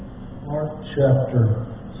Mark chapter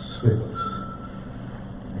 6.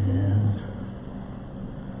 And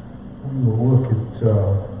we'll look at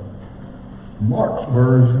Mark's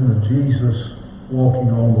version of Jesus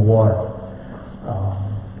walking on the water.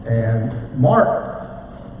 And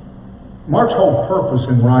Mark's whole purpose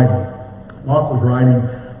in writing, Mark was writing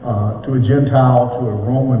to a Gentile, to a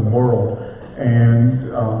Roman world.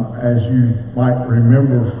 And as you might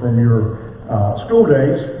remember from your school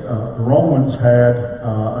days, the Romans had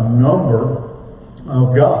a number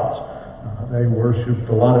of gods. They worshipped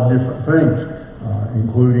a lot of different things,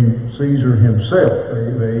 including Caesar himself.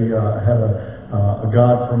 They had a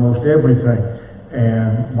god for most everything.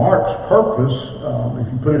 And Mark's purpose,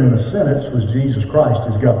 if you put it in a sentence, was Jesus Christ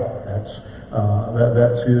is God. That's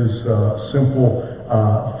his simple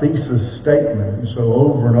thesis statement. And so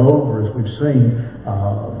over and over, as we've seen,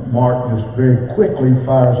 Mark just very quickly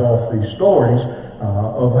fires off these stories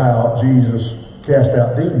of how Jesus cast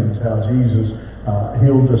out demons, how Jesus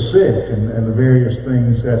healed the sick, and the various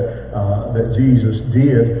things that Jesus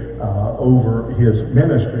did over his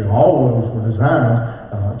ministry. And all of those were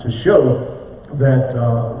designed to show that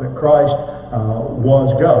Christ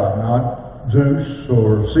was God, not Zeus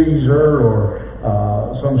or Caesar or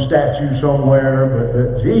some statue somewhere, but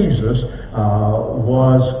that Jesus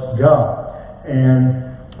was God. And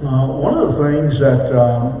one of the things that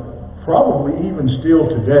probably even still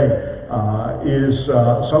today is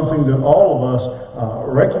something that all of us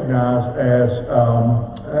recognize as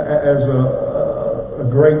a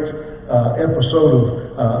great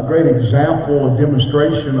episode of a great example, a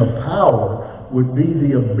demonstration of power, would be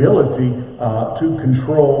the ability to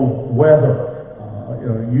control weather.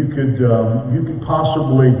 You could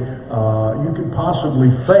possibly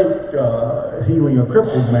fake healing a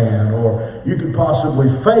crippled man, or you could possibly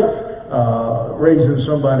fake raising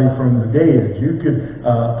somebody from the dead. You could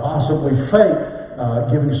possibly fake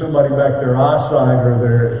giving somebody back their eyesight or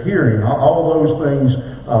their hearing. All those things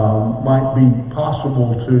might be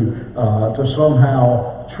possible to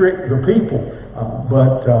somehow trick the people.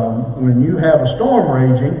 But when you have a storm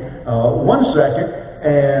raging, 1 second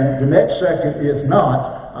and the next second it's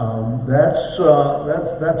not, that's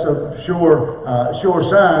a sure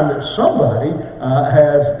sign that somebody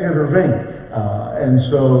has intervened. And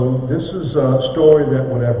so this is a story that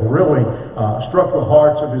would have really struck the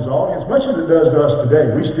hearts of his audience, much as it does to us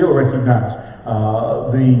today. We still recognize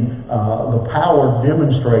the power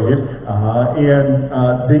demonstrated in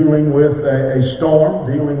dealing with a storm,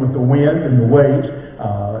 dealing with the wind and the waves.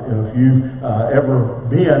 If you've ever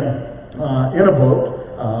been in a boat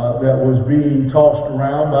that was being tossed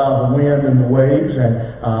around by the wind and the waves,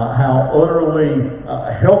 and how utterly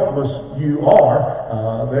helpless you are.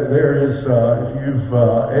 There is, if you've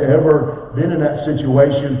ever been in that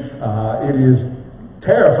situation, it is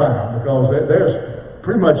terrifying, because there's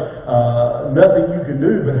pretty much nothing you can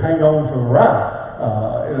do but hang on for the ride.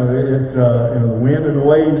 The wind and the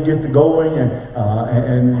waves get to going,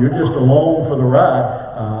 and you're just along for the ride.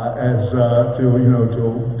 Till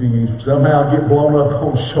you somehow get blown up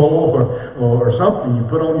on shore or something. You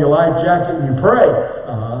put on your life jacket and you pray.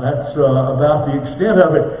 That's about the extent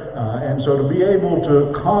of it. And so to be able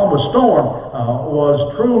to calm a storm was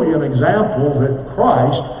truly an example that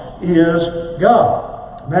Christ is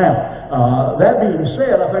God. Now, that being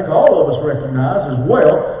said, I think all of us recognize as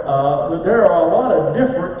well that there are a lot of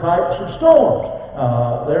different types of storms.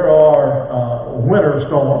 There are winter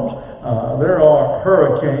storms. There are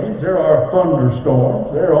hurricanes, there are thunderstorms,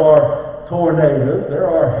 there are tornadoes, there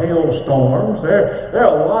are hailstorms. There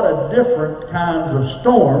are a lot of different kinds of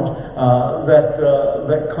storms that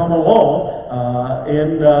come along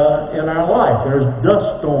in our life. There's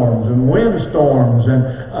dust storms and wind storms and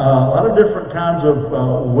a lot of different kinds of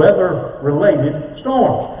weather-related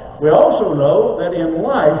storms. We also know that in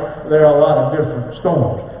life there are a lot of different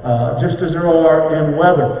storms, just as there are in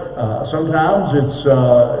weather. Sometimes it's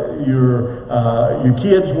your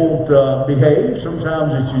kids won't behave.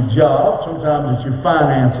 Sometimes it's your job. Sometimes it's your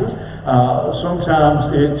finances.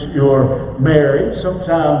 Sometimes it's your marriage.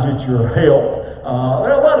 Sometimes it's your health.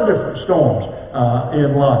 There are a lot of different storms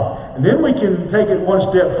in life. And then we can take it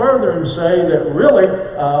one step further and say that really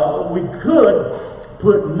we could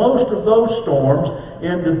put most of those storms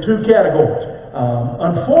into two categories.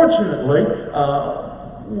 Unfortunately,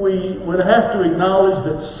 we would have to acknowledge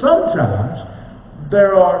that sometimes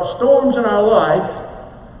there are storms in our life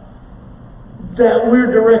that we're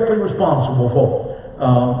directly responsible for.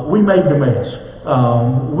 We made the mess.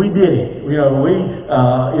 We did it. We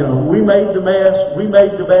made the mess. We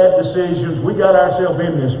made the bad decisions. We got ourselves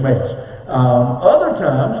in this mess. Other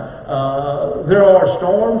times, there are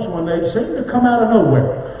storms when they seem to come out of nowhere.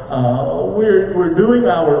 We're doing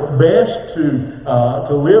our best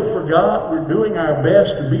to live for God. We're doing our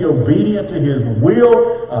best to be obedient to His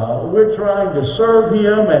will. We're trying to serve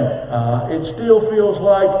Him, and it still feels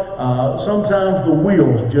like sometimes the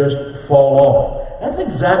wheels just fall off. That's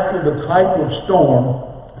exactly the type of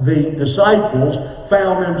storm the disciples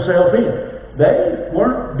found themselves in. They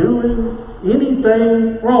weren't doing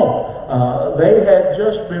anything wrong. They had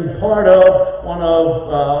just been part of one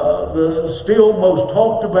of the still most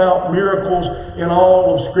talked about miracles in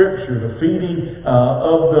all of Scripture, the feeding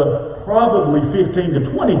of the probably 15 to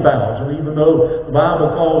 20,000, even though the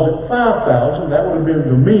Bible calls it 5,000. That would have been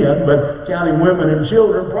the men, but counting women and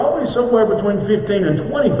children, probably somewhere between 15 and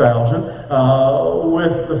 20,000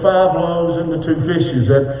 with the 5 loaves and the 2 fishes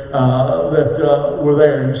that were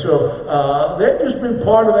there. And so they'd just been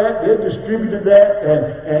part of that. They'd distributed that,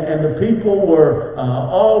 and the people were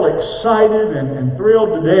all excited and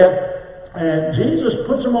thrilled to death. And Jesus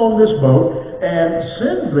puts them on this boat and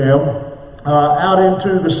sends them out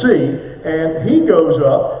into the sea, and He goes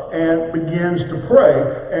up and begins to pray.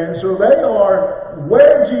 And so they are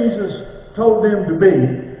where Jesus told them to be,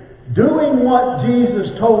 doing what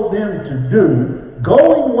Jesus told them to do,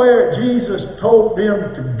 going where Jesus told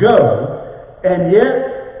them to go, and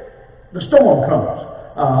yet the storm comes.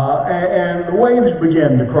 And the waves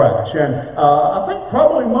begin to crash. And I think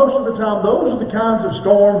probably most of the time those are the kinds of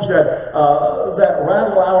storms that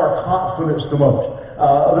rattle our confidence the most.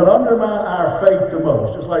 That undermine our faith the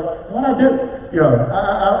most. It's like, what I do?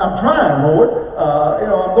 I'm trying, Lord.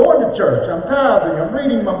 I'm going to church. I'm tithing. I'm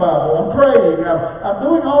reading my Bible. I'm praying. I'm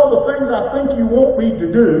doing all the things I think You want me to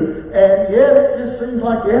do, and yet it just seems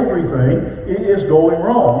like everything is going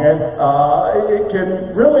wrong. And it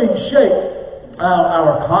can really shake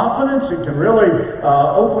our confidence. It can really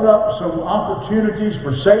open up some opportunities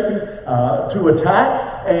for Satan to attack.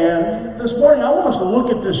 And this morning I want us to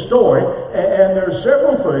look at this story, and there's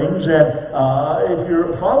several things. And if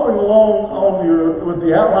you're following along with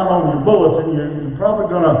the outline on your bulletin, you're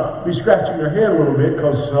probably going to be scratching your head a little bit,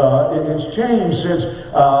 because it's changed since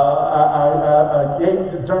I gave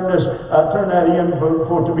to turn that in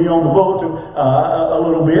for it to be on the bulletin a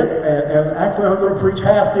little bit. And actually I'm going to preach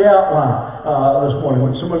half the outline this morning.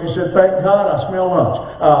 When some of you said, "Thank God I smell lunch,"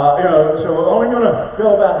 so we're only going to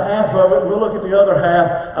fill about half of it. We'll look at the other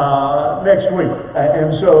half next week.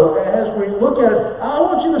 And so as we look at it, I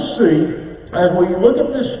want you to see, as we look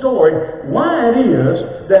at this story, why it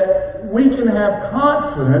is that we can have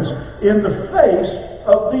confidence in the face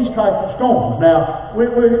of these types of storms. Now,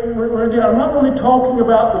 I'm not really talking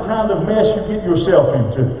about the kind of mess you get yourself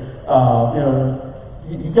into.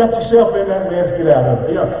 You got yourself in that mess, get out of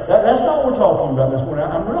it. That's not what we're talking about this morning.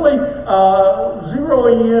 I'm really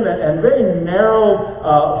zeroing in and very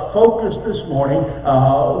narrow focus this morning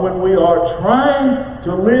when we are trying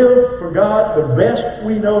to live for God the best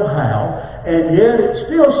we know how, and yet it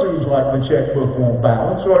still seems like the checkbook won't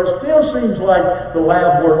balance, or it still seems like the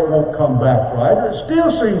lab work won't come back right, or it still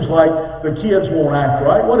seems like the kids won't act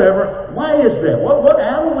right, whatever. Why is that?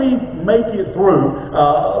 How do we make it through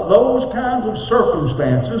those kinds of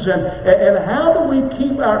circumstances, and how do we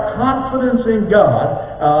keep our confidence in God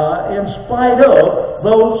in spite of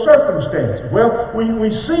those circumstances? Well, we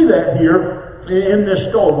see that here in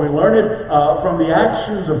this story. We learn it from the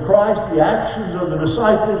actions of Christ, the actions of the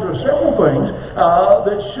disciples. There are several things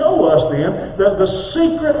that show us then the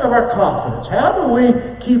secret of our confidence. How do we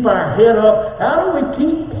keep our head up? How do we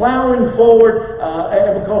keep plowing forward?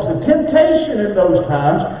 And because the temptation in those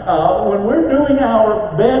times, when we're doing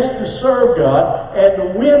our best to serve God, and the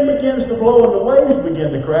wind begins to blow and the waves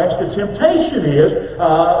begin to crash, the temptation is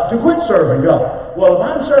to quit serving God. Well, if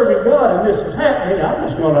I'm serving God and this is happening, I'm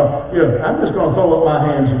just going to throw up my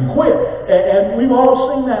hands and quit. And we've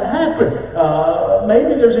all seen that happen.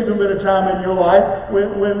 Maybe there's even been a time in your life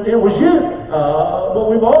when it was you. But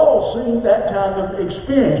we've all seen that kind of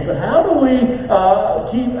experience. But how do we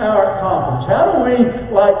keep our confidence? How do we,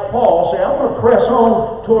 like Paul, say, I'm going to press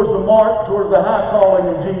on towards the mark, towards the high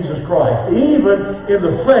calling of Jesus Christ, even in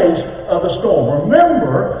the face of a storm?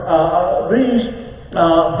 Remember these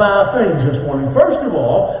 5 things this morning. First of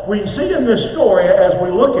all, we see in this story, as we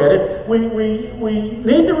look at it, we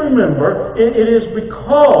need to remember it is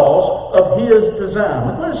because of His design.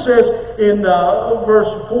 Look what it says in verse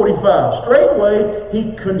 45. Straightway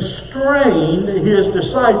He constrained His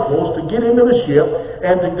disciples to get into the ship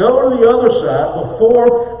and to go to the other side before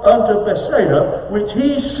unto Bethsaida, while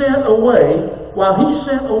He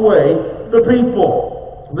sent away the people.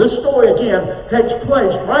 This story again takes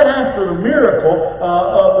place right after the miracle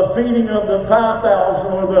of the feeding of the 5,000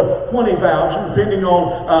 or the 20,000, depending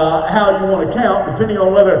on how you want to count, depending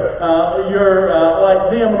on whether you're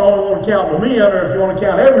like them and only want to count the men or if you want to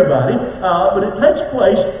count everybody. But it takes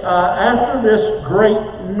place after this great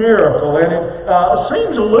miracle, and it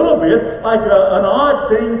seems a little bit like an odd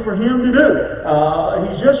thing for him to do.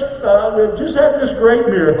 He's just had this great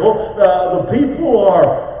miracle. The people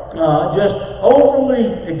are just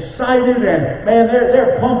overly excited, and man,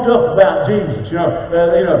 they're pumped up about Jesus. You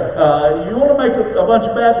want to make a bunch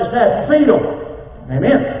of Baptists happy, feed them.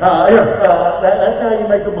 Amen. That's how you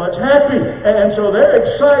make a bunch happy, and so they're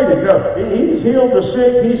excited. He's healed the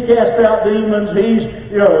sick, he's cast out demons, he's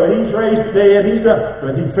raised the dead, he's done,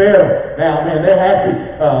 but he fed them. Now, man, they're happy.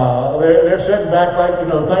 They're sitting back like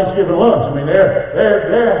Thanksgiving lunch. I mean,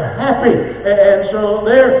 they're happy, and so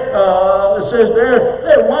it says there.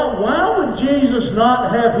 Why would Jesus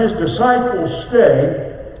not have his disciples stay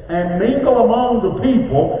and mingle among the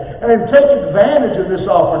people and take advantage of this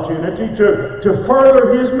opportunity to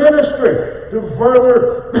further his ministry, to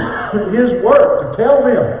further his work, to tell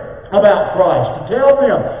them about Christ, to tell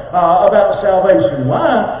them about salvation?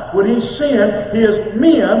 Why would he send his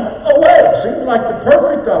men away? Seems like the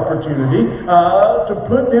perfect opportunity to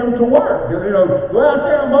put them to work. Go out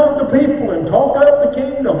there among the people and talk up the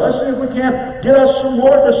kingdom. Let's see if we can get us some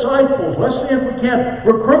more disciples. Let's see if we can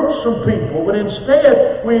recruit some people. But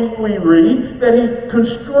instead, we read that he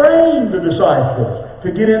constrained the disciples to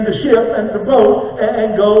get in the ship and the boat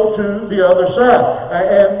and go to the other side.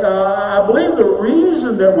 And I believe the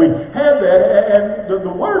reason that we have that, and the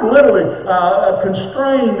word literally,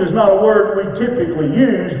 constrained is not a word we typically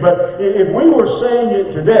use, but if we were saying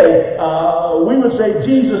it today, we would say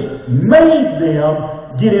Jesus made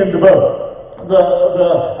them get in the boat.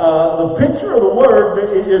 The picture of the word,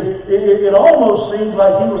 it almost seems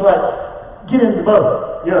like he was like, get in the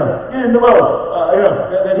boat, get in the boat,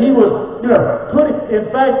 that he was, putting, in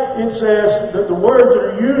fact, it says that the words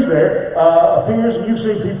that are used there appears, and you've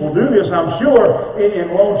seen people do this, I'm sure,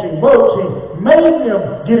 in launching boats. He made them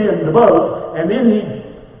get in the boat, and then he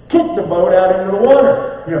kicked the boat out into the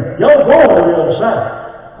water. Y'all go over the other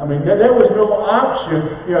side. I mean, there was no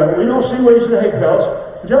option. We don't see where he said, hey,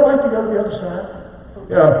 fellas, would y'all like to go to the other side?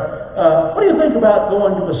 What do you think about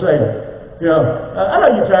going to Bethsaida? I know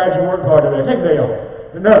you're tired, you worked hard today. Take a day off.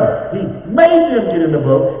 No, he made them get in the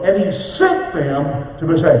boat, and he sent them to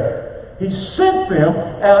Bethsaida. He sent them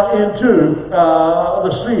out into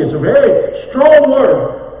the sea. It's a very strong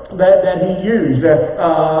word that he used. That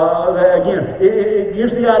again, it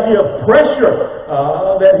gives the idea of pressure,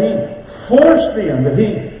 that he forced them, that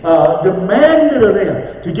he demanded of them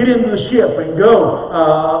to get into the ship and go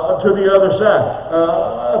to the other side.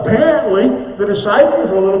 Apparently, the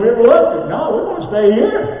disciples were a little bit reluctant. No, we want to stay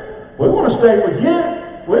here. We want to stay with you.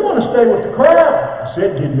 We want to stay with the crowd. I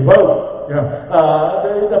said, get in the boat.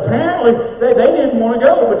 Apparently, they didn't want to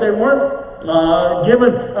go, but they weren't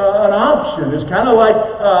given an option. It's kind of like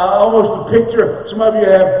almost a picture. Some of you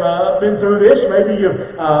have been through this. Maybe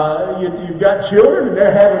you've got children and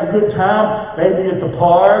they're having a good time, maybe at the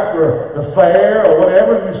park or the fair or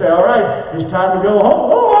whatever. And you say, all right, it's time to go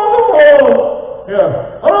home. Oh,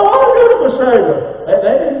 I don't want to go to Bethsaida.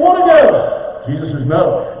 They didn't want to go. Jesus says,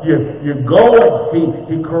 no, you go.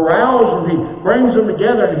 He corrals them, he brings them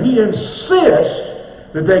together, and he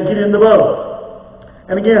insists that they get in the boat.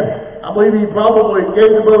 And again, I believe he probably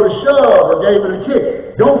gave the boat a shove or gave it a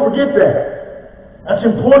kick. Don't forget that. That's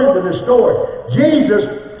important to this story. Jesus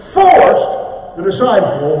forced the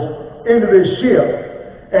disciples into this ship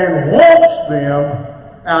and launched them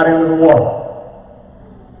out into the water.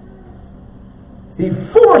 He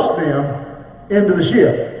forced them into the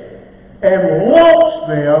ship and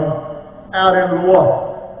launched them out into the water.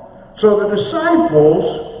 So the disciples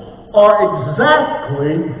are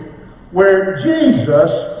exactly where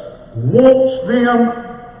Jesus wants them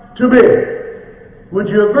to be. Would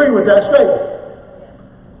you agree with that statement?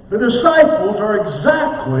 The disciples are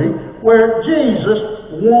exactly where Jesus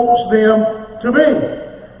wants them to be.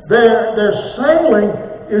 Their sailing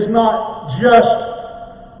is not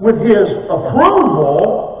just with his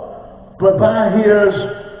approval, but by his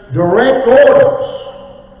direct orders.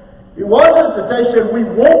 It wasn't that they said, we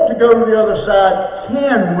want to go to the other side,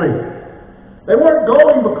 can we? They weren't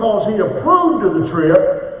going because he approved of the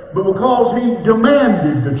trip, but because he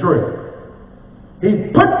demanded the trip.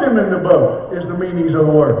 He put them in the boat, is the meanings of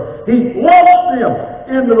the word. He launched them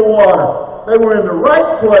into the water. They were in the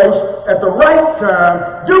right place, at the right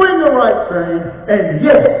time, doing the right thing, and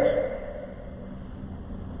yet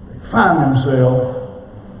they find themselves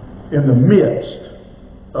in the midst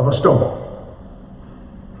of a storm.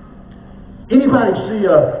 Anybody see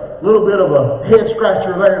a little bit of a head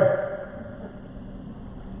scratcher there?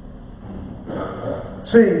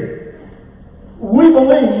 See, we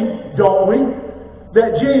believe, don't we,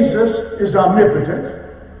 that Jesus is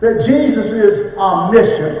omnipotent, that Jesus is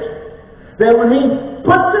omniscient, that when He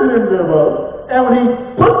put them into the boat, and when He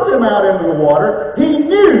put them out into the water, He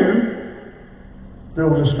knew there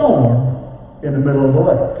was a storm in the middle of the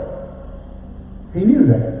lake. He knew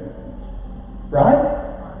that. Right?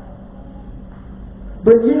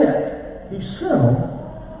 But yet, He sent them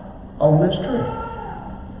on this trip.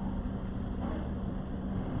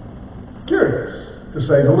 Curious, to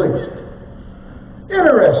say the least.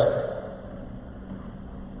 Interesting.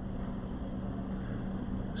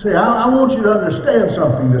 See, I want you to understand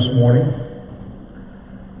something this morning.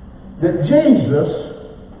 That Jesus,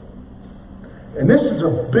 and this is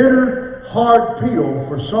a bitter, hard pill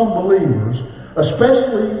for some believers,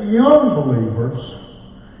 especially young believers,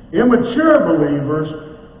 immature believers,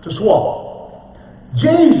 to swallow.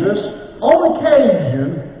 Jesus, on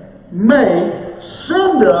occasion, may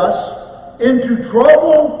send us into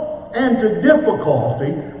trouble and to difficulty,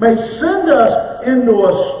 may send us into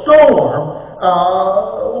a storm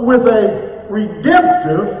with a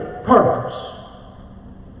redemptive purpose.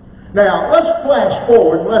 Now, let's flash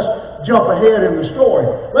forward, let's jump ahead in the story.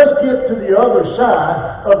 Let's get to the other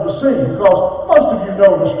side of the sea, because most of you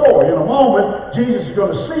know the story. In a moment, Jesus is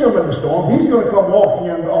going to see them in the storm. He's going to come walking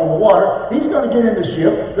in on the water. He's going to get in the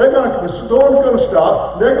ship. The storm's going to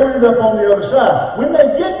stop. They're going to end up on the other side. When they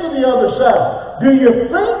get to the other side, do you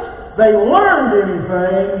think they learned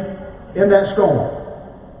anything in that storm?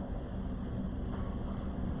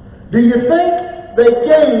 Do you think they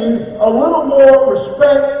gained a little more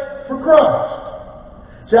respect for Christ?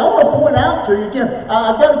 See, I want to point out to you again,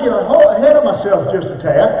 I've got to get ahead of myself just a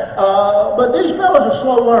tad, but these fellows are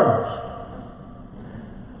slow learners.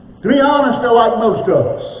 To be honest, they're like most of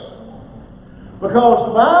us. Because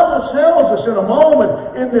the Bible tells us in a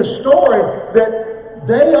moment in this story that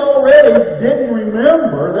they already didn't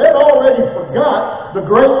remember, they already forgot the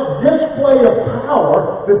great display of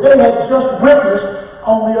power that they had just witnessed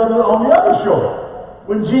on the other shore,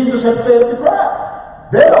 when Jesus had fed the crowd.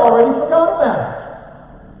 They'd already forgot about it.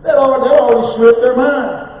 They'd already slipped their mind.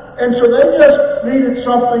 And so they just needed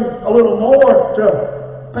something a little more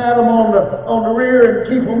to pat them on the rear and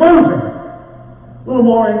keep them moving. A little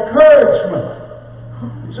more encouragement.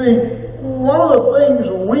 You see, one of the things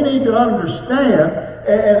we need to understand,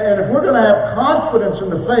 and if we're going to have confidence in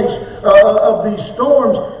the face of these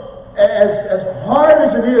storms, as hard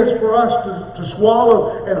as it is for us to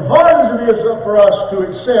swallow, and hard as it is for us to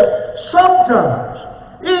accept, sometimes,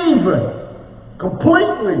 even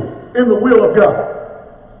completely in the will of God.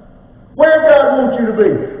 Where God wants you to be,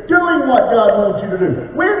 doing what God wants you to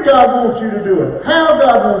do, when God wants you to do it, how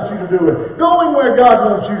God wants you to do it, going where God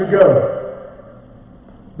wants you to go,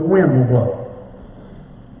 the wind will blow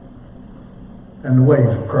and the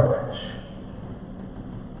waves will crash.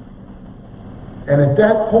 And at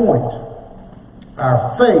that point,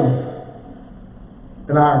 our faith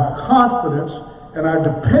and our confidence and our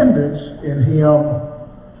dependence in Him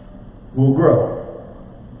will grow.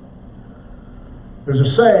 There's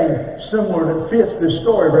a saying similar that fits this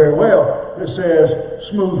story very well that says,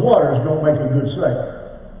 smooth waters don't make a good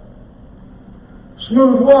sailor.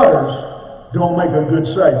 Smooth waters don't make a good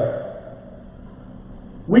sailor.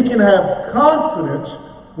 We can have confidence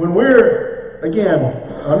when we're, again,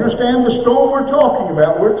 understand the storm we're talking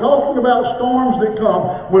about. We're talking about storms that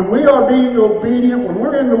come when we are being obedient, when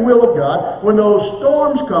we're in the will of God. When those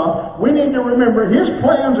storms come, we need to remember His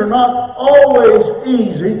plans are not always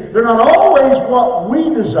easy. They're not always what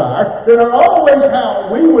we desire. They're not always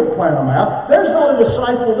how we would plan them out. There's not a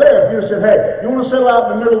disciple there. If you said, hey, you want to sail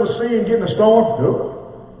out in the middle of the sea and get in a storm? No.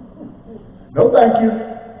 No, thank you.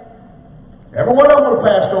 Every one of them would have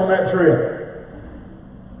passed on that trip.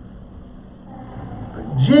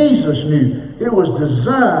 Jesus knew it was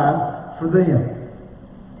designed for them.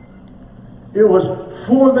 It was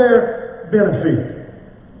for their benefit.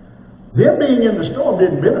 Them being in the storm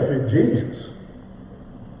didn't benefit Jesus,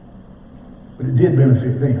 but it did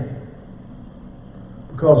benefit them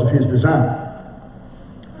because of His design,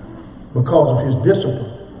 because of His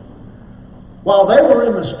discipline. While they were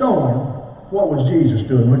in the storm, what was Jesus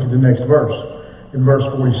doing? Look at the next verse, in verse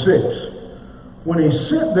 46. When He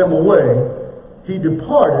sent them away, He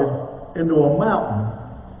departed into a mountain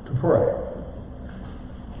to pray.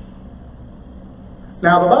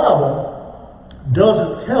 Now the Bible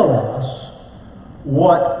doesn't tell us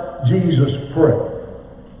what Jesus prayed.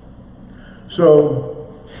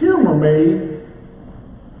 So humor me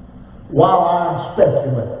while I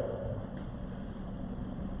speculate.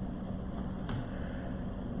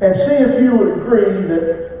 and see if you would agree that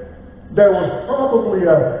there was probably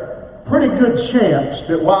a pretty good chance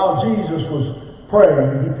that while Jesus was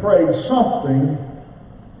praying, he prayed something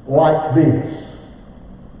like this.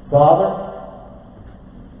 Father,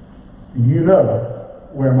 you know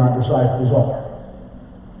where my disciples are.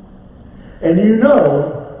 And you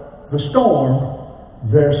know the storm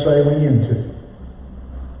they're sailing into.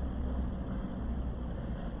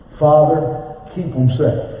 Father, keep them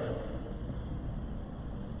safe.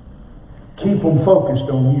 Keep them focused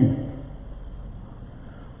on you.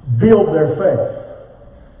 Build their faith.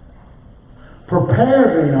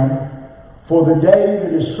 Prepare them for the day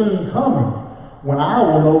that is soon coming when I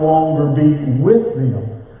will no longer be with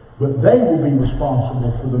them, but they will be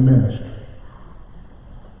responsible for the ministry.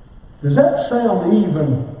 Does that sound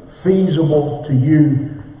even feasible to you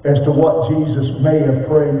as to what Jesus may have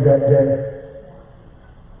prayed that day?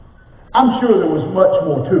 I'm sure there was much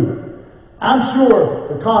more to it. I'm sure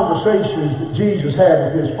the conversations that Jesus had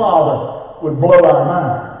with his Father would blow our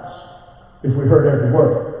minds if we heard every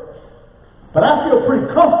word. But I feel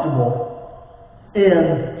pretty comfortable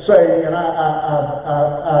in saying, and I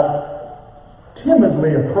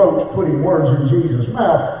timidly approach putting words in Jesus'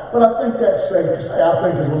 mouth, but I think that's safe to say, I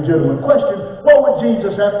think it's a legitimate question. What would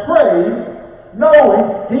Jesus have prayed, knowing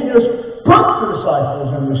he just put the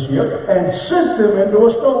disciples in the ship and sent them into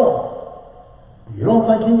a storm? You don't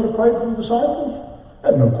think he would have prayed for the disciples?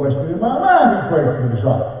 There's no question in my mind he prayed for the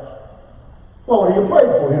disciples. What would he have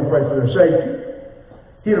prayed for? He'd have prayed for their safety.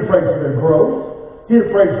 He'd have prayed for their growth. He'd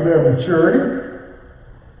have prayed for their maturity.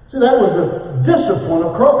 See, that was the discipline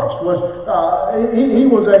of Christ. He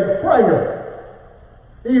was a prayer.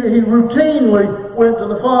 He routinely went to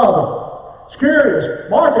the Father. It's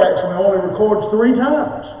curious. Mark actually only records 3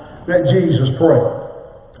 times that Jesus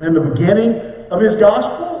prayed. In the beginning of his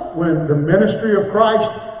gospel, when the ministry of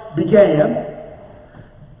Christ began,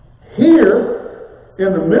 here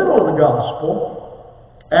in the middle of the gospel,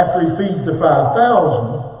 after he feeds the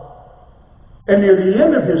 5,000, and near the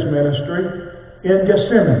end of his ministry in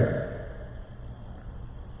Gethsemane.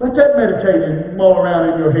 Let that meditate and mull around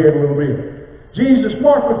in your head a little bit.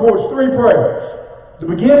 Mark records 3 prayers. The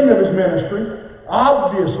beginning of his ministry,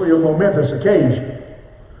 obviously a momentous occasion.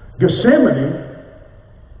 Gethsemane,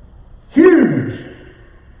 huge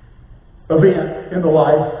event in the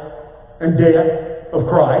life and death of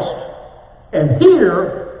Christ. And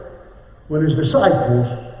here, when his disciples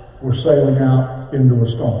were sailing out into a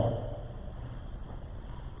storm.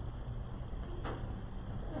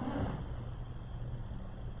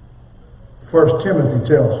 1 Timothy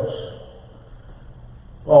tells us,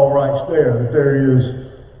 Paul writes there, that there is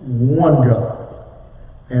one God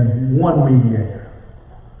and one mediator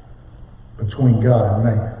between God and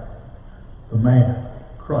man, the man,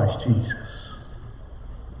 Christ Jesus.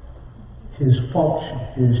 His function,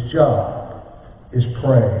 his job is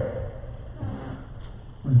prayer.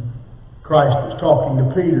 When Christ was talking to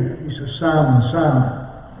Peter, he says, Simon, Simon,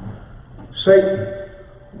 Satan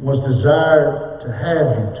was desired to have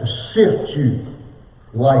you, to sift you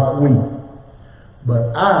like wheat.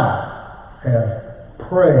 But I have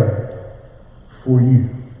prayed for you.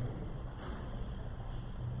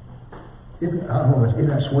 Isn't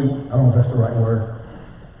that sweet? I don't know if that's the right word.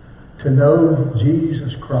 To know that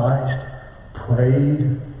Jesus Christ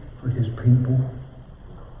prayed for his people.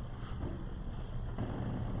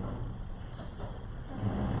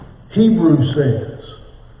 Hebrews says,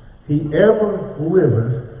 he ever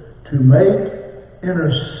liveth to make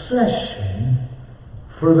intercession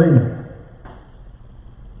for them.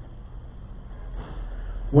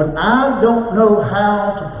 When I don't know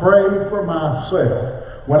how to pray for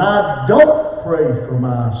myself, when I don't pray for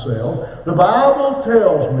myself, the Bible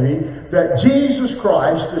tells me that Jesus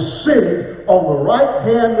Christ is sitting on the right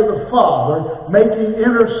hand of the Father making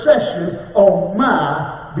intercession on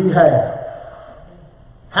my behalf.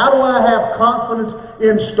 How do I have confidence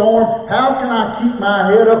in storm? How can I keep my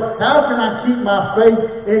head up? How can I keep my faith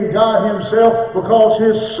in God himself? Because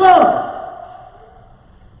his Son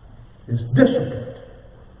is disciplined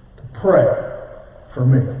to pray for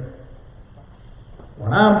me.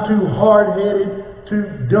 When I'm too hard-headed,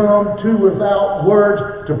 too dumb, too without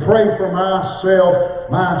words to pray for myself,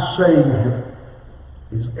 my Savior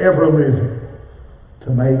is ever living to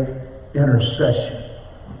make intercession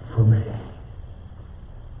for me.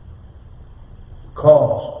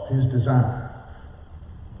 Because of his design,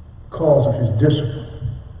 because of his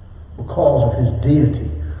discipline, because of his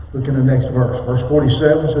deity. Look in the next verse. Verse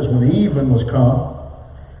 47 says, when even was come,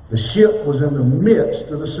 the ship was in the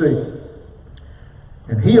midst of the sea,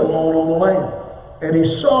 and he alone on the land. And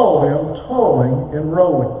he saw them toiling and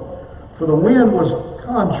rowing, for the wind was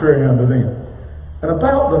contrary unto them. And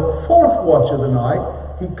about the fourth watch of the night,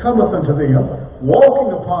 he cometh unto them,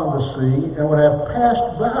 walking upon the sea, and would have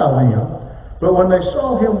passed by them. But when they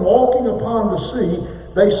saw him walking upon the sea,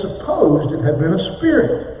 they supposed it had been a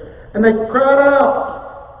spirit. And they cried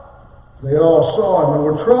out. They all saw him and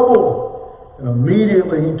were troubled. And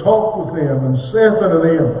immediately he talked with them and saith unto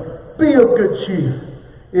them, Be of good cheer,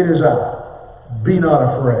 it is I. Be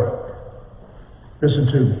not afraid. Listen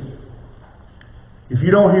to me. If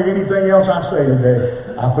you don't hear anything else I say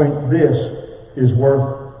today, I think this is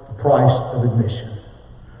worth the price of admission.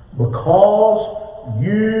 Because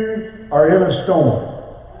you are in a storm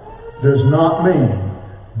does not mean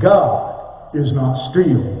God is not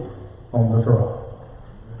still on the throne.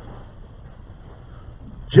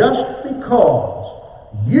 Just because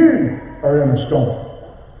you are in a storm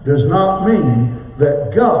does not mean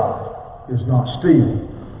that God is not still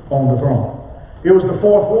on the throne. It was the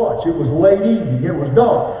fourth watch. It was late evening. It was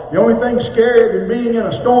dark. The only thing scarier than being in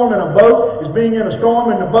a storm in a boat is being in a storm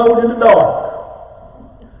in the boat in the dark.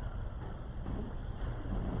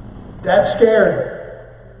 That's scary.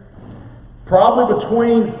 Probably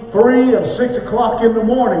between 3 and 6 o'clock in the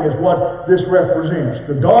morning is what this represents.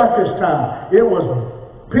 The darkest time. It was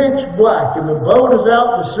pitch black, and the boat is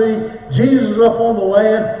out to sea. Jesus is up on the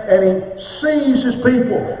land, and he sees his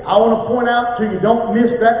people. I want to point out to you, don't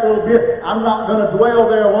miss that little bit. I'm not going to dwell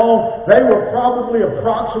there long. They were probably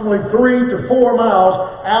approximately 3 to 4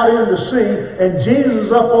 miles out in the sea, and Jesus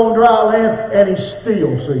is up on dry land, and he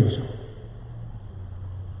still sees them.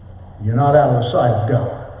 You're not out of the sight of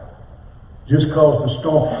God. Just cause the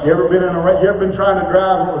storm. You ever been trying to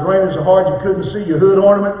drive when it was raining so hard you couldn't see your hood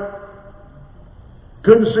ornament?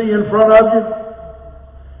 Couldn't see in front of you?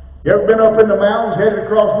 You ever been up in the mountains, headed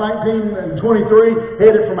across 19 and 23,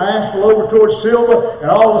 headed from Asheville over towards Silva, and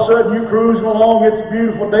all of a sudden you're cruising along, it's a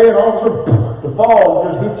beautiful day, and all of a sudden the fog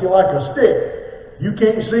just hits you like a stick. You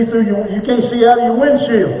can't see you can't see out of your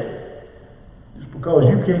windshield. Just because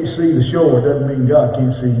you can't see the shore doesn't mean God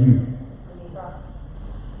can't see you.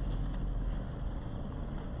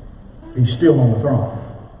 He's still on the throne.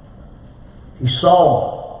 He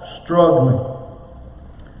saw struggling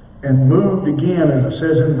and moved again, as it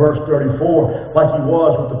says in verse 34, like he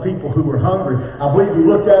was with the people who were hungry. I believe he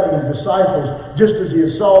looked at his disciples just as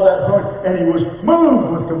he saw that hunger, and he was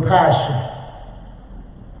moved with compassion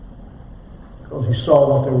because he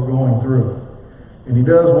saw what they were going through. And he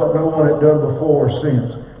does what no one had done before or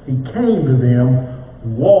since. He came to them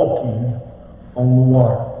walking on the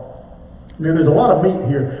water. Now, there's a lot of meat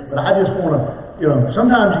here, but I just want to,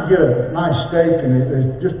 sometimes you get a nice steak, and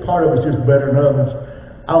it's just part of it's just better than others.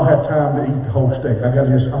 I don't have time to eat the whole steak. I'm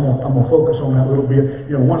gonna focus on that little bit.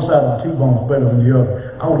 One side of the T-bone is better than the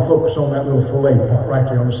other. I want to focus on that little fillet part right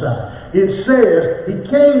there on the side. It says he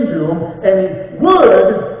came to them and he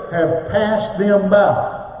would have passed them by.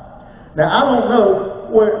 Now I don't know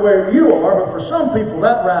where you are, but for some people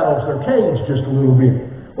that rattles their cage just a little bit.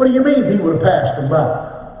 What do you mean he would have passed them by?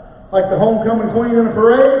 Like the homecoming queen in a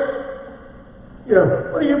parade?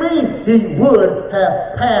 What do you mean he would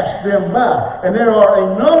have passed them by? And there are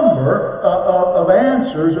a number of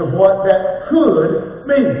answers of what that could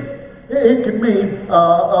mean. It could mean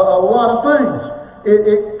a lot of things.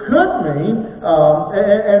 It could mean,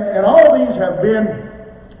 and all of these have been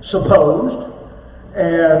supposed,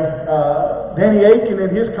 and Danny Aiken in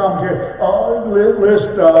his commentary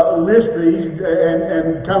lists these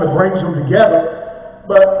and kind of brings them together.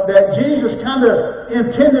 But that Jesus kind of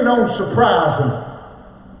intended on surprising.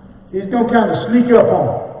 He's going to kind of sneak up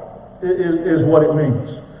on it, is what it means.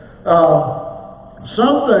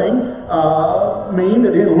 Something mean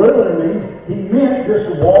that it literally means he meant just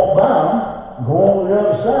to walk by them, go on the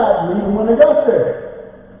other side, and leave them when they got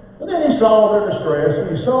there. But then he saw their distress,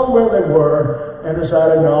 and he saw where they were, and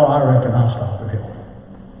decided, no, I reckon I'll stop and help them.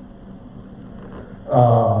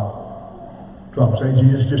 So I'm saying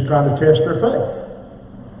Jesus is just trying to test their faith.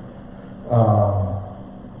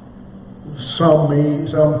 Something,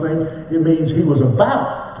 it means he was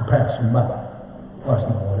about to pass him by. Well, that's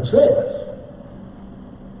not what it says.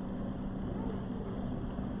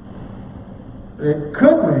 It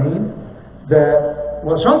could mean that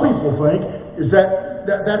what some people think is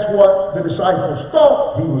that's what the disciples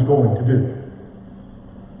thought he was going to do.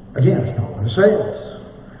 Again, it's not what it says.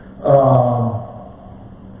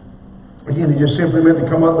 Again, he just simply meant to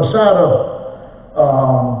come up beside of them.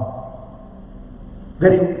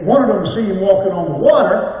 That he wanted them to see him walking on the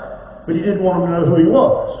water, but he didn't want them to know who he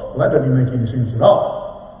was. Well, that doesn't make any sense at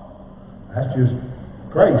all. That's just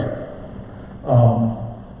crazy.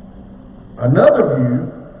 Another view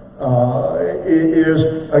is,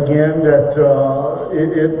 again, that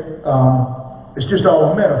It's just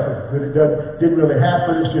all a metaphor. Didn't really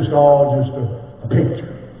happen. It's just all a picture.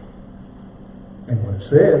 And what it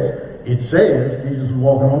says Jesus was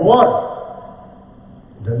walking on the water.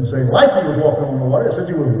 It doesn't say like he was walking on the water. It says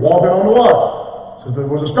he was walking on the water. It says there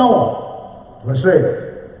was a storm. Let's say,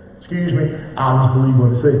 excuse me, I'll just believe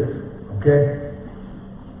what it says. Okay?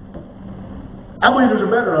 I believe there's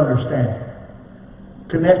a better understanding.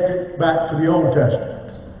 Connected back to the Old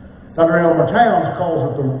Testament. Dr. Elmer Towns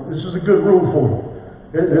calls it this is a good rule for you.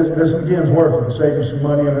 This again is worth it to save you some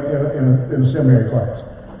money in a seminary class.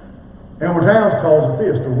 Elmer Towns calls it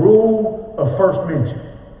this, the rule of first mention.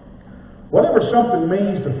 Whatever something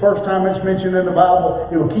means the first time it's mentioned in the Bible,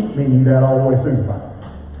 it will keep meaning that all the way through the Bible.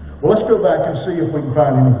 Well, let's go back and see if we can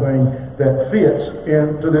find anything that fits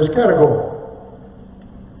into this category.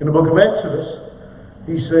 In the book of Exodus,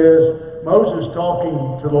 he says, Moses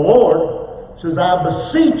talking to the Lord, says, I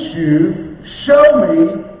beseech you, show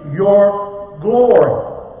me your glory.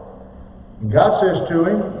 And God says to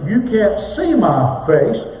him, you can't see my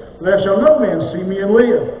face, there shall no man see me and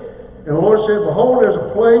live. And the Lord said, behold, there's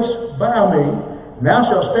a place by me, and thou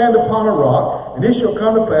shalt stand upon a rock, and it shall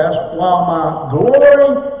come to pass, while my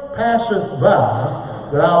glory passeth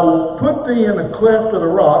by, that I will put thee in the cleft of the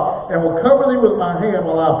rock, and will cover thee with my hand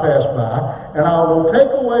while I pass by, and I will take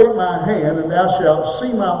away my hand, and thou shalt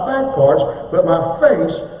see my back parts, but my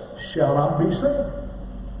face shall not be seen.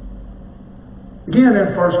 Again,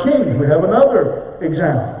 in 1 Kings, we have another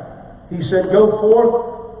example. He said, go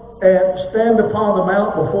forth and stand upon the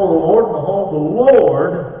mount before the Lord, and behold, the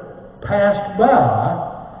Lord passed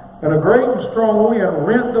by, and a great and strong wind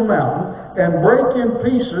rent the mountain, and break in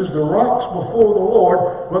pieces the rocks before the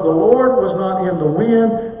Lord, but the Lord was not in the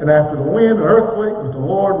wind, and after the wind, an earthquake, but the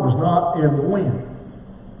Lord was not in the wind.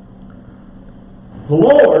 The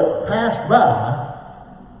Lord passed by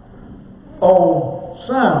on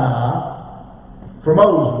Sinai for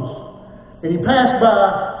Moses, and he passed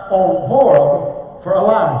by on Horeb for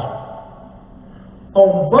Elijah.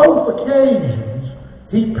 On both occasions,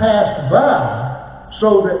 he passed by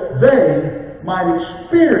so that they might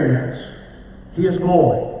experience his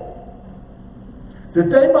glory. That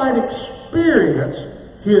they might experience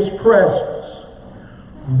his presence.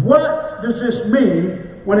 What does this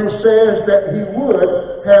mean when it says that he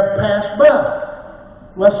would have passed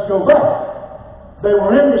by? Let's go back. They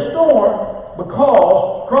were in the storm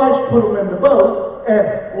because Christ put them in the boat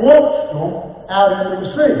and launched them out into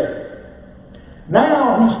the sea.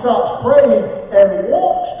 Now he stops praying and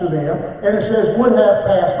walks to them, and it says would have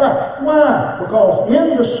passed by. Why? Because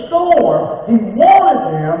in the storm he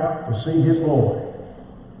wanted them to see his glory.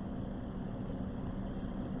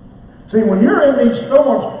 See, when you're in these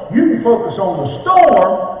storms, you can focus on the storm,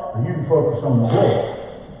 or you can focus on the Lord.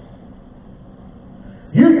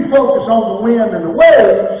 You can focus on the wind and the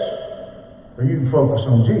waves, or you can focus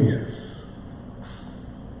on Jesus.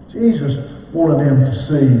 Jesus wanted them to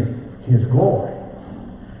see his glory.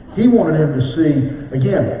 He wanted them to see,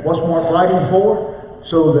 again, what's Mark writing for?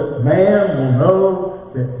 So that man will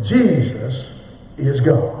know that Jesus is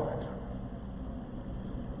God.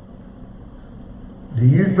 Do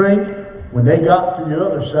you think when they got to the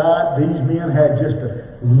other side, these men had just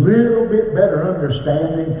a little bit better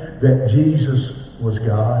understanding that Jesus was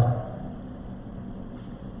God?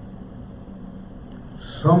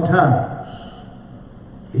 Sometimes,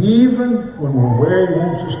 even when we're where he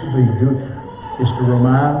wants us to be, is to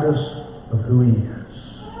remind us of who he is.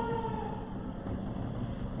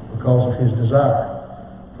 Because of his desire.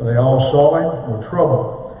 For they all saw him, were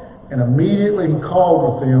troubled. And immediately he called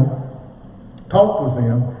with them, talked with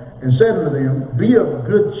them, and said unto them, be of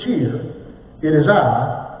good cheer, it is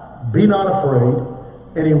I, be not afraid.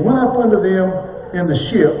 And he went up unto them in the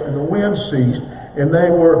ship, and the wind ceased, and they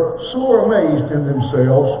were sore amazed in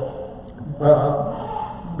themselves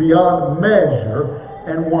beyond measure,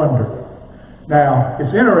 and wondered. Now,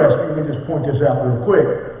 it's interesting, let me just point this out real quick.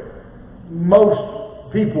 Most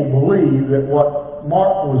people believe that what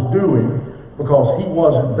Mark was doing, because he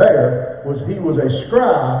wasn't there, was he was a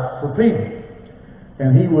scribe for Peter.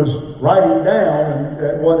 And he was writing down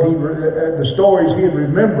the stories he had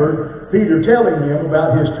remembered Peter telling him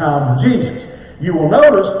about his time with Jesus. You will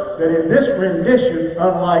notice that in this rendition,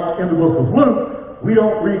 unlike in the book of Luke, we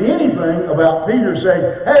don't read anything about Peter saying,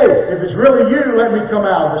 hey, if it's really you, let me come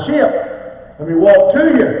out of the ship. Let me walk to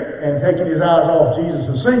you, and taking his eyes off Jesus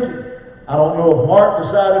and sinking. I don't know if Mark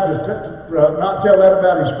decided to not tell that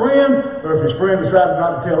about his friend, or if his friend decided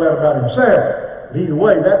not to tell that about himself. Either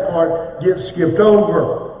way, that part gets skipped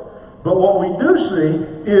over. But what we do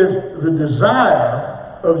see is the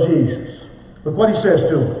desire of Jesus. Look what he says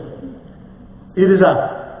to him. It is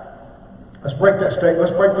I. Let's break this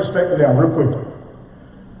statement down real quickly.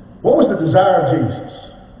 What was the desire of Jesus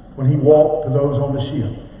when he walked to those on the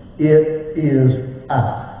ship? It is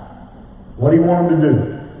I. What do you want them to do?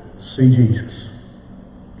 See Jesus.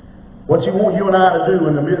 What do you want you and I to do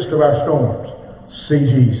in the midst of our storms? See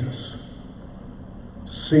Jesus.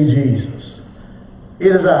 See Jesus. It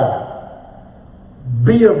is I.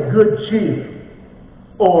 Be of good cheer,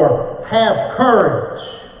 or have courage,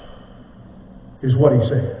 is what he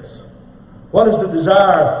says. What is the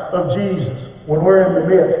desire of Jesus when we're in the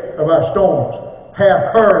midst of our storms?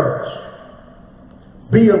 Have courage.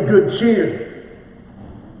 Be of good cheer.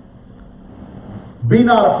 Be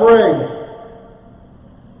not afraid.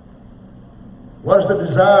 What is the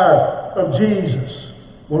desire of Jesus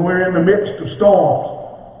when we're in the midst of storms?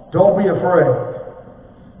 Don't be afraid.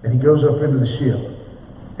 And he goes up into the ship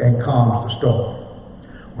and calms the storm.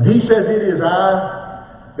 When he says it is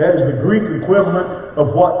I, that is the Greek equivalent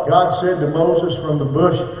of what God said to Moses from the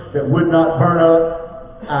bush that would not burn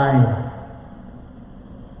up. I am.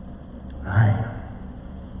 I am.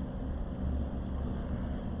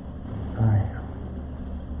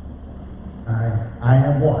 I am. I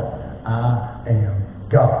am what? I am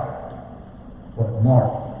God. What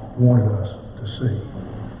Mark wanted us to see.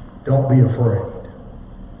 Don't be afraid.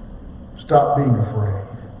 Stop being afraid.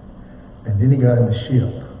 And then he got in the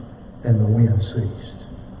ship and the wind ceased.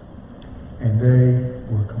 And they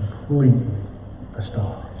were completely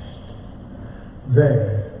astonished.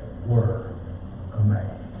 They were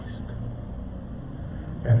amazed.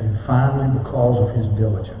 And then finally, because of his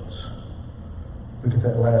diligence, look at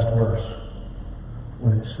that last verse.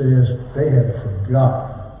 When it says they had forgotten.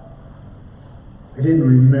 They didn't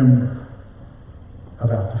remember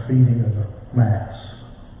about the feeding of the mass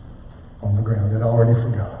on the ground. They'd already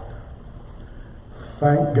forgot.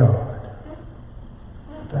 Thank God.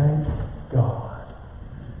 Thank God.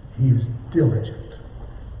 He is diligent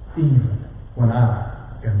even when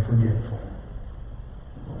I am forgetful.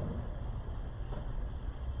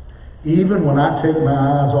 Even when I take my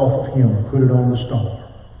eyes off of him and put it on the storm,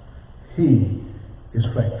 he is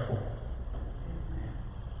faithful.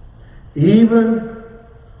 Even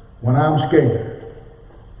when I'm scared,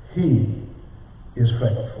 he is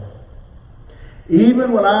faithful.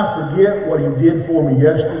 Even when I forget what he did for me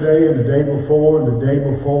yesterday and the day before and the day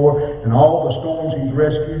before and all the storms he's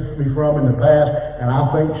rescued me from in the past, and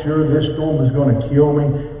I think sure this storm is going to kill me,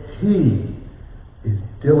 he is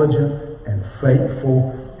diligent and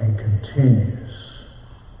faithful and continues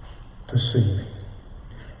to see me.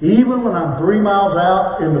 Even when I'm 3 miles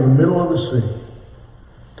out into the middle of the sea,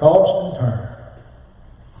 tossed and turned,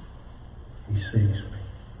 he sees me.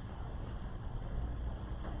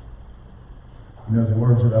 You know the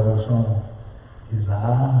words of that old song? His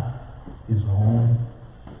eye is on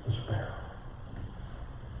the sparrow.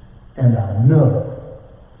 And I know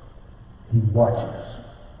he watches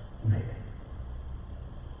me.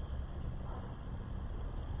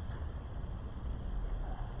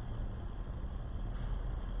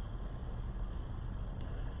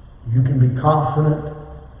 You can be confident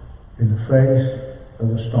in the face of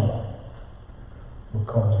the storm,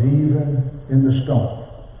 because even in the storm,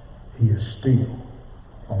 he is still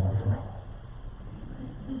on the throne.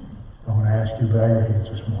 I want to ask you to bow your heads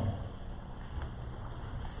this morning.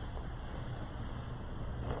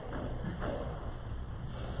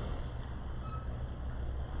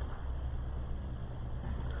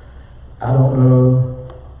 I don't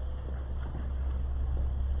know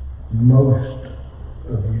most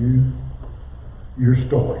of you, your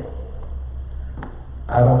story.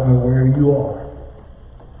 I don't know where you are.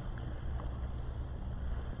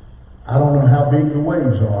 I don't know how big the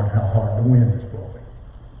waves are and how hard the wind is blowing.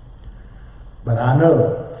 But I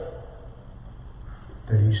know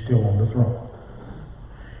that he's still on the throne.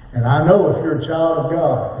 And I know if you're a child of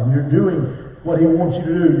God and you're doing what he wants you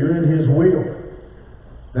to do, you're in his will,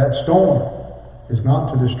 that storm is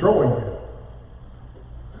not to destroy you,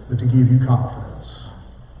 but to give you confidence.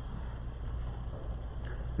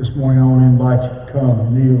 This morning I want to invite you to come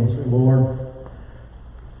and kneel and say, Lord,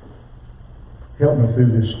 help me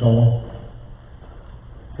through this storm.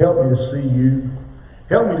 Help me to see you.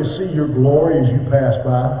 Help me to see your glory as you pass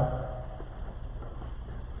by.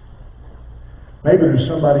 Maybe there's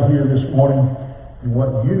somebody here this morning and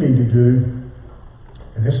what you need to do,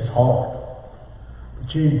 and this is hard.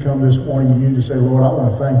 But you need to come this morning and you need to say, Lord, I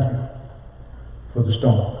want to thank you for the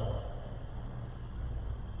storm.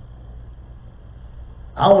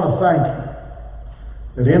 I want to thank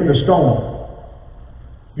you that in the storm,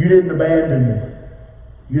 you didn't abandon me.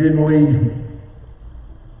 You didn't leave me.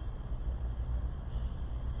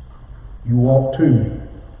 You walked to me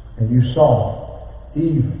and you saw me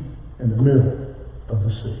even in the middle of the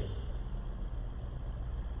sea.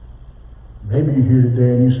 Maybe you're here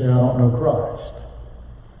today and you say, I don't know Christ.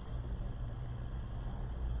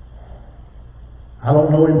 I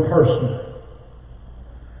don't know Him personally.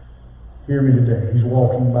 Hear me today. He's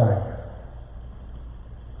walking by you.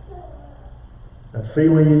 That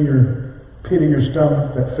feeling in your pit of your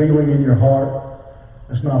stomach, that feeling in your heart,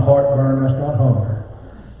 that's not heartburn, that's not hunger.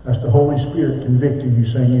 That's the Holy Spirit convicting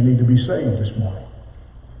you, saying you need to be saved this morning.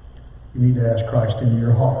 You need to ask Christ into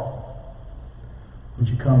your heart. Would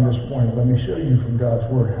you come this morning? Let me show you from God's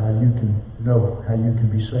Word how you can know, how you can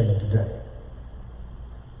be saved today.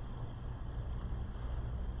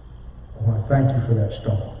 I want to thank you for that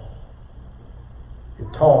storm. It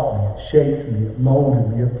taught me, it shaped me, it molded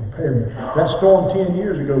me, it prepared me. That storm 10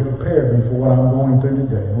 years ago prepared me for what I'm going through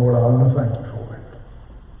today. Lord, I want to thank you for it.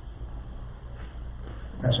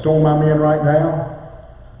 That storm I'm in right now,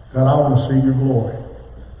 God, I want to see your glory.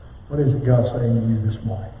 What is it God saying to you this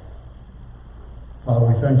morning? Father,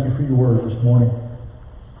 we thank you for your word this morning.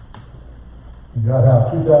 And God, how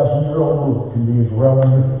a 2,000-year-old book can be as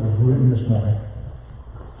relevant as it was written this morning.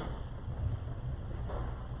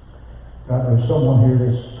 God, there's someone here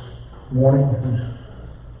this morning who's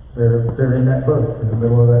they're in that boat, in the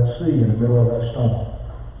middle of that sea, in the middle of that storm.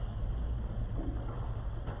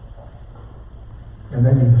 And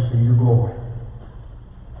they need to see your glory.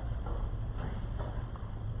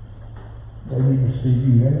 They need to see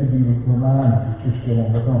you. They need to be reminded that you're still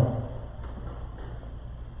on the throne.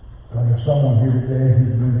 God, there's someone here today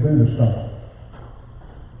who's been through the storm.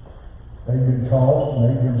 They've been tossed and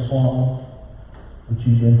they've been swung, but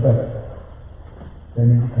you've been faithful. They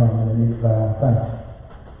need to come and they need to bow and thank you.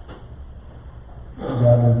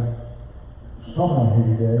 God, there's someone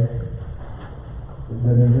here today that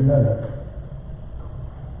doesn't even know that.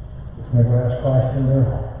 That's never asked Christ in their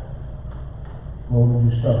heart. Lord, would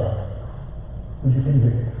you start? Would you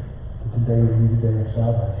convict them that today will be the day of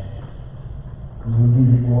salvation? And we'll give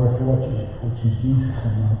you glory for what you did, which is Jesus'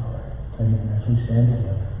 name I pray. Amen. As we stand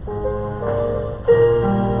together.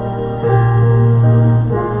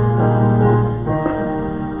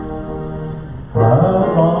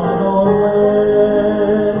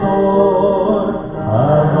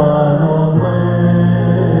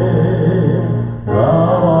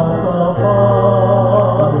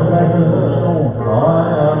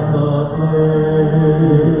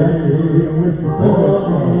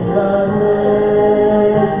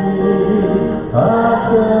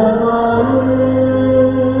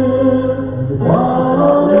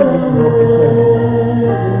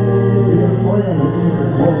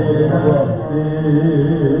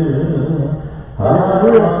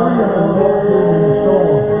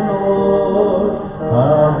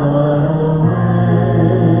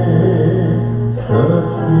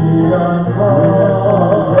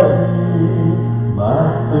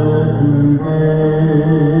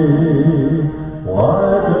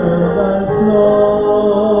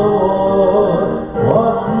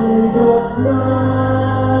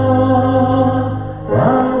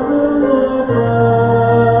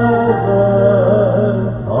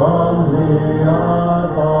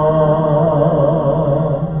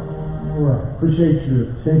 Appreciate your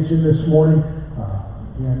attention this morning,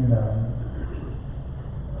 and I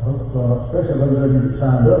hope, especially those of you that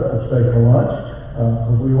signed up, will stay for lunch,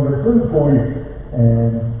 because we ordered food for you.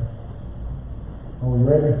 And are we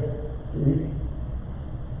ready to eat?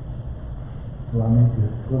 Well, I need to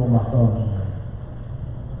twiddle my thumbs.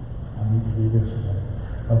 I need to do this again.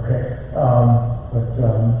 Okay,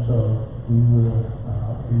 so we will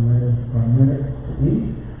be ready for a minute to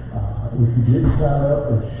eat. If you didn't sign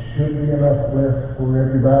up, there should be enough left for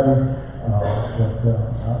everybody. I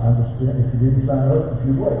understand if you didn't sign up, if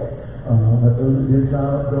you wait. Let those that did sign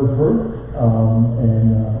up go through.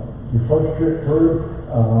 Your first trip through,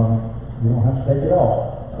 you don't have to take it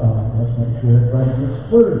all. Let's make sure everybody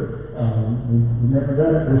gets food. We've never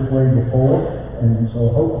done it this way before, and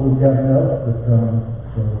so hopefully we got enough. But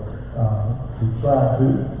we tried to,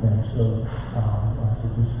 and so I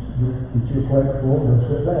said just get your plate full, go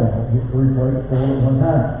sit down. Get 3 plates full at one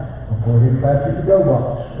time. Go ahead and pass it to go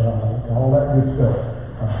box. All that good stuff.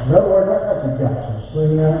 In other words, I got you got some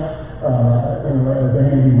sense, as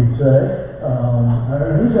Andy would say.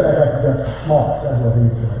 He said I got you got some smarts. That's what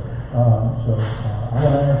he said. So I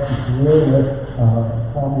want to ask you to really let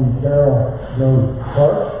Tommy and Carol go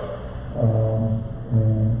first.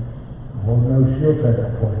 And Lord knows she'll take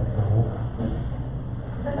that plate full.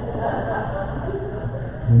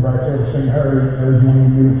 Anybody ever seen her? There's one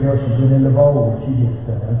of you tell she's been in the bowl when she gets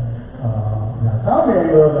done. Now, Tommy, on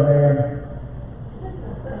the other hand,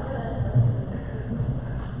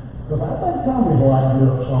 Because I think Tommy's lightened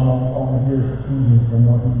up some on here evening from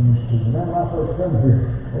what he used to. And when I first come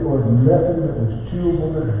here, there was nothing that was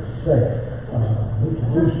chewable that was safe. We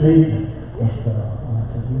could do speed, but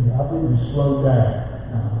I think we slowed down.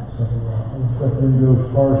 So let's let them go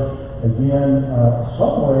first. Again,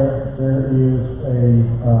 somewhere there is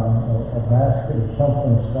a basket or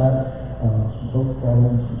something aside. Some folks brought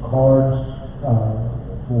in some cards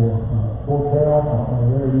for Cal. I don't know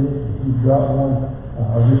where it is. If you've got one,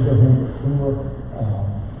 I'll just go ahead and get through it.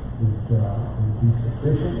 Would be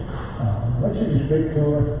sufficient. Make sure you speak to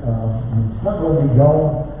her. It's not going to be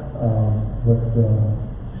gone, but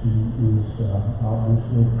she is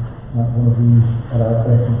obviously not going to be at our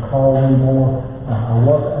beck and call anymore. I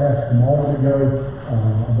was asked a moment ago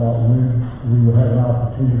about when we would have an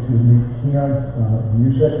opportunity to meet Kim, the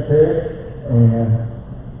new secretary, and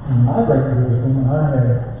in my great wisdom, I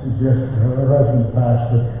had suggested to her husband, the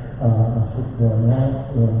pastor, I said, why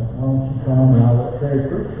don't you come and I'll let Terry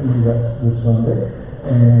preach for me this Sunday,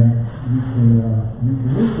 and you can meet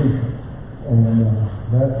people. And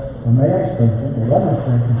that's a man's thinking. The woman's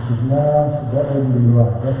thinking, she said, no, that wouldn't be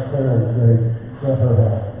right. That's Carol's day. Let her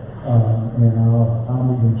have it. And I'll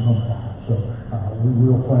meet him sometime. So we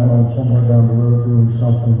will plan on somewhere down the road doing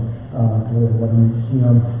something to meet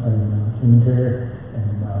Kim and Terry.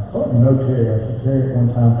 And I know Terry. I said, Terry at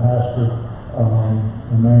one time pastored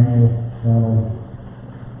Emmanuel down on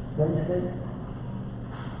Spring Street.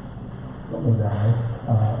 Somewhere down there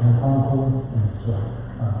in Concord. And so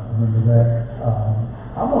remember that.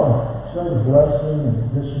 I'm going to say the blessing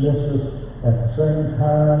and dismiss us at the same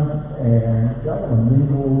time, and y'all want to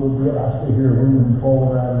mingle a little bit. I still hear room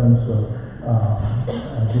fall out of them, so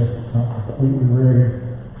I guess it's not completely ready.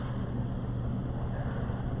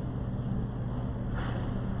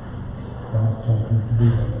 I'm talking to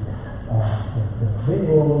do that. But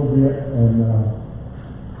mingle a little bit, and then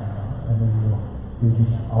we'll give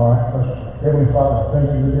you. All right, let's pray. Heavenly Father, thank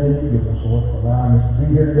you today. You give us, Lord, for allowing us to be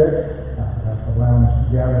here today, for allowing us to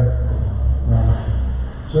gather, allowing us to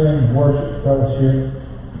sing, worship, fellowship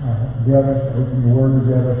together, open the Word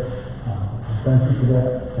together. Thank you for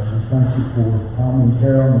that. We thank you for Tommy and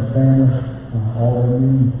Carol and the family, all they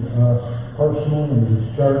mean to us personally and to this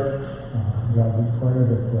church. God, we pray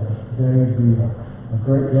that today be a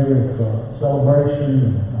great day of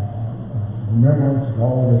celebration and remembrance of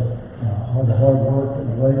all the hard work and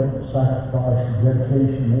the labor, the sacrifice, and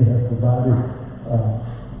dedication they have provided,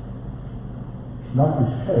 not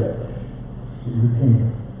this church, but your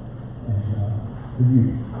kingdom, and for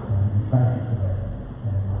you. And we thank you for that.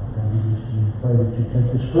 And we pray that you take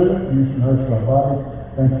this food, use and nourish our body.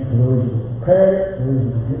 Thank you for those that are prepared, those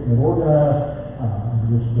that are getting it organized.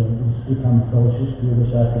 This good time of fellowship here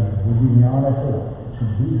this afternoon. We give you honor for it. It's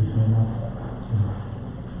in Jesus' name I pray.